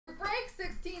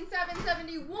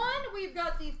71, we've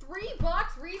got the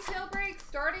 3-box retail break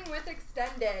starting with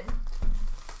extended.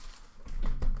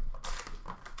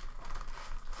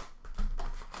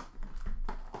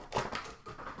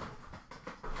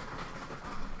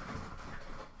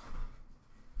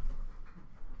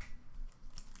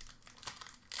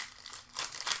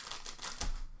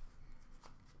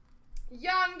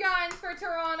 Young Guns for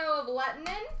Toronto of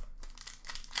Lettinen.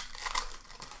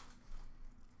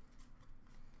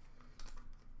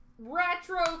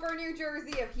 Retro for New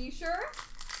Jersey of Heischer.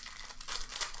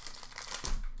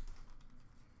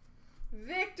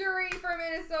 Victory for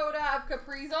Minnesota of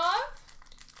Kaprizov.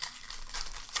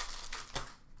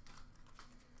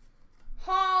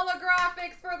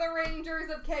 Holographics for the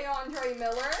Rangers of K-Andre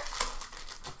Miller.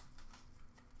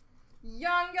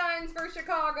 Young Guns for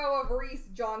Chicago of Reese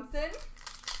Johnson.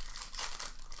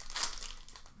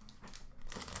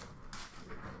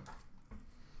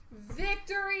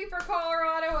 Victory for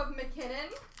Colorado of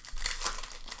McKinnon.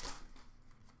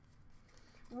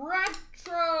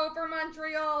 Retro for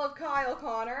Montreal of Kyle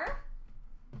Connor.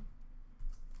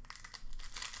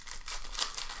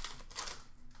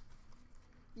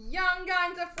 Young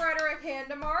Guns of Frederick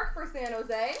Handemark for San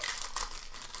Jose.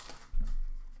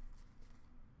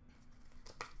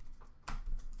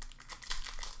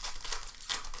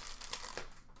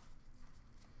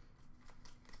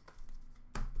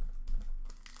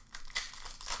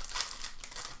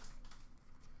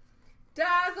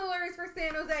 Dazzlers for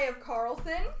San Jose of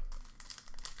Carlson.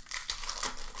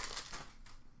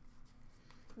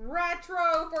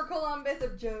 Retro for Columbus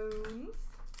of Jones.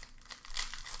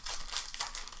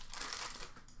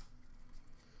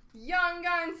 Young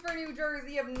Guns for New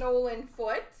Jersey of Nolan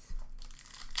Foote.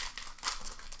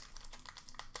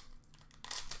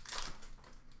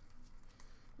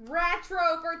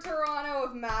 Retro for Toronto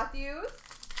of Matthews.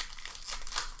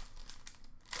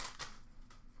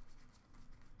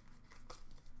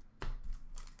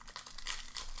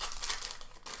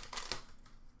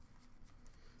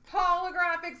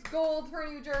 Holographics Gold for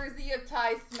New Jersey of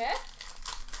Ty Smith.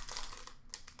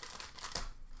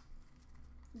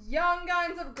 Young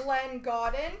Guns of Glenn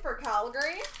Godden for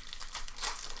Calgary.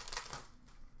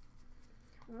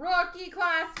 Rookie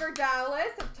Class for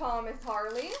Dallas of Thomas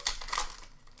Harley.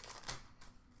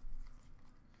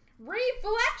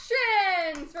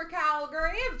 Reflections for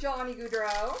Calgary of Johnny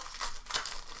Gaudreau.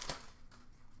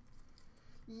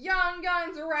 Young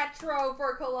Guns Retro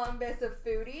for Columbus of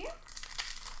Foodie.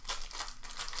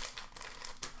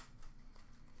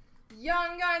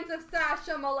 Young Guns of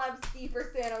Sasha Malevsky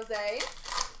for San Jose.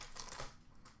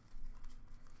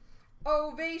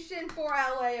 Ovation for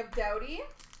LA of Doughty.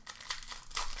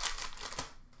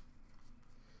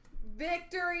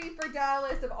 Victory for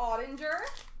Dallas of Ottinger.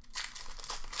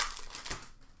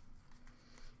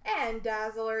 And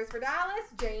Dazzlers for Dallas,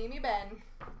 Jamie Benn.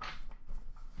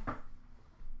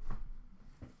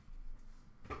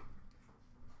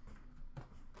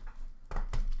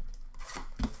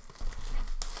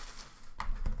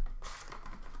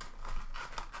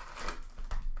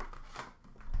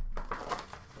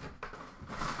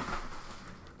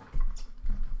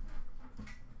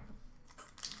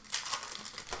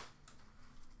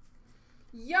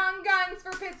 Young Guns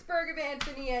for Pittsburgh of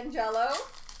Anthony Angelo.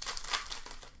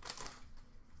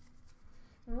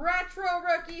 Retro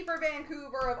Rookie for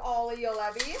Vancouver of Ollie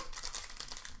Olevi.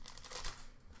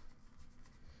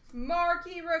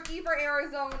 Marquee Rookie for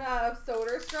Arizona of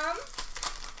Soderstrom.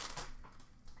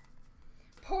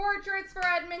 Portraits for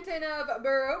Edmonton of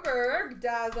Broberg.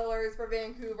 Dazzlers for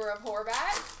Vancouver of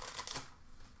Horvat.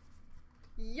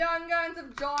 Young Guns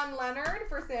of John Leonard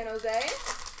for San Jose.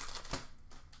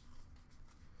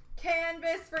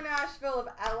 Canvas for Nashville of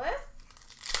Ellis.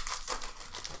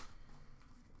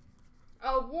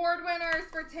 Award winners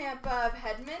for Tampa of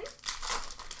Hedman.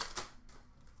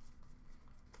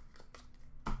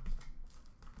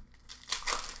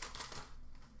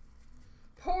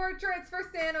 Portraits for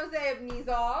San Jose of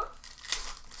Nizov.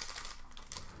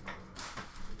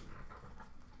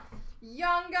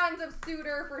 Young Guns of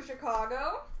Suter for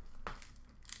Chicago.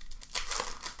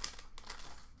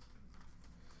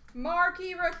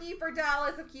 Marquee Rookie for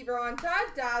Dallas of Kiviranta.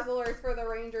 Dazzlers for the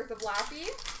Rangers of Lappy.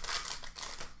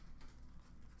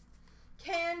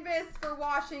 Canvas for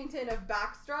Washington of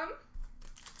Backstrom.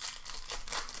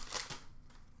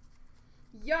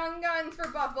 Young Guns for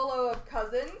Buffalo of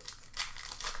Cousins.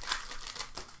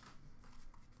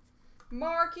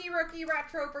 Marquee Rookie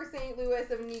Retro for St. Louis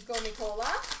of Nico Nicola.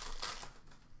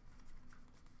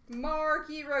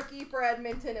 Marquee Rookie for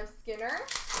Edmonton of Skinner.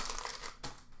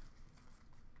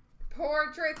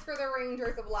 Portraits for the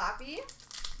Rangers of Lappy.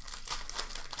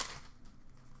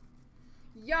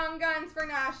 Young Guns for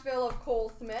Nashville of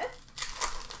Cole Smith.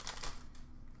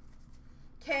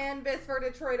 Canvas for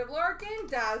Detroit of Larkin.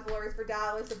 Dazzlers for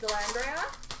Dallas of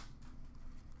Dellandrea.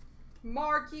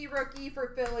 Marquee Rookie for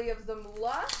Philly of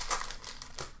Zamula.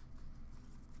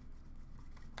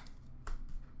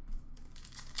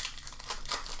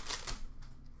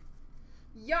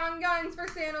 Young Guns for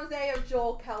San Jose of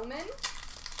Joel Kellman.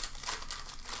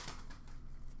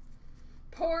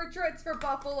 Portraits for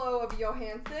Buffalo of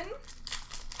Johansson.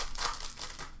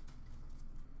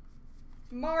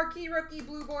 Marquee Rookie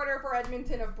Blue Border for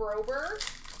Edmonton of Broberg.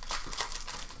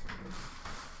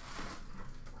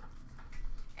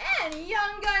 And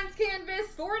Young Guns Canvas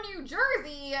for New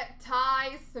Jersey,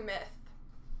 Ty Smith.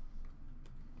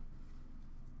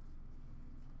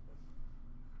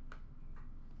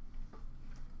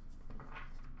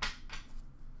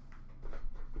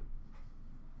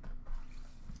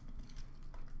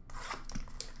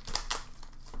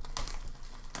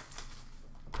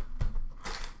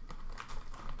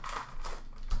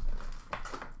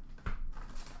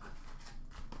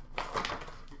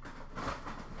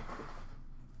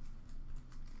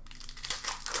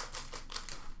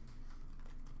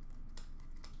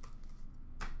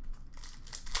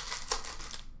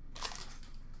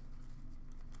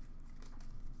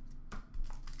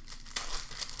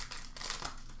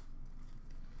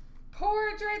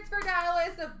 Portraits for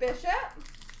Dallas of Bishop.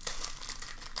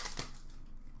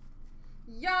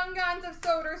 Young Guns of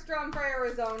Soderstrom for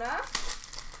Arizona.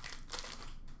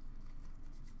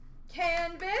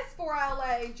 Canvas for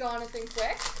LA, Jonathan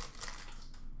Quick.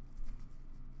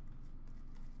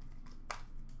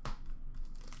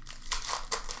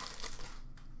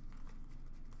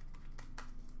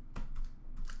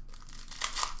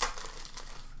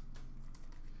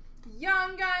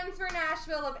 Young Guns for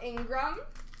Nashville of Ingram.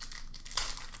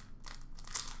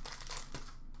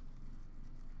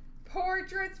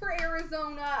 Portraits for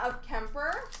Arizona of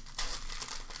Kemper.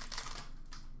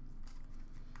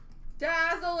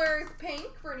 Dazzlers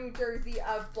Pink for New Jersey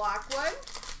of Blackwood.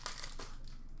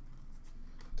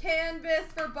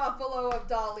 Canvas for Buffalo of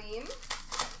Dahlin.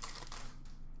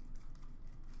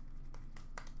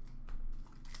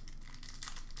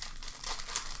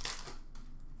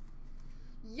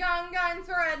 Young Guns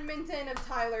for Edmonton of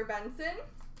Tyler Benson.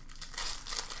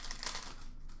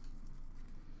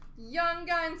 Young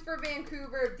Guns for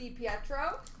Vancouver of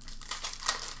DiPietro.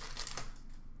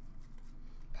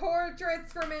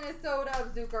 Portraits for Minnesota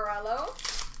of Zuccarello.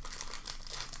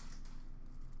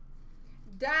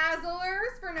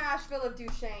 Dazzlers for Nashville of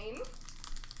Duchesne.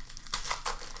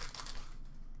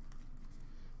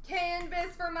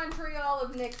 Canvas for Montreal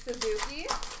of Nick Suzuki.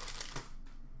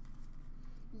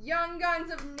 Young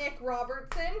Guns of Nick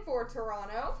Robertson for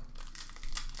Toronto.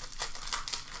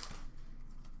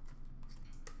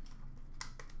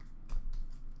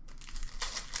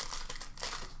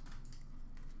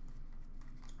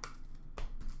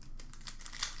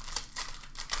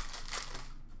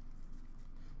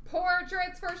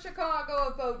 Portraits for Chicago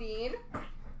of Bodine.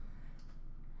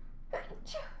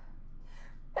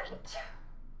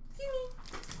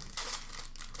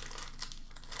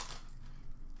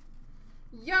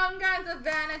 Young Guns of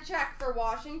Vanacek for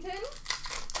Washington.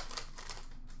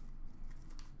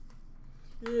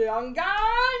 Young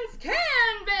Guns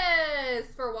Canvas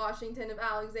for Washington of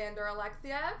Alexander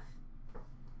Alexiev.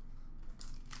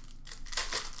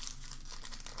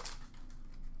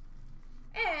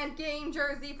 And game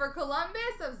jersey for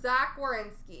Columbus of Zach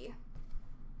Werenski.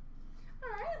 All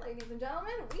right, ladies and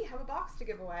gentlemen, we have a box to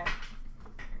give away.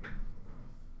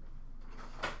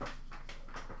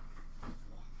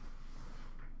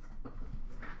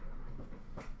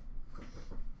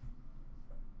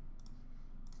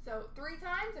 So 3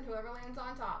 times, and whoever lands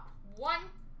on top. 1,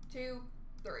 2,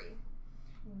 3.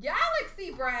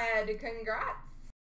 Galaxy Bread, congrats.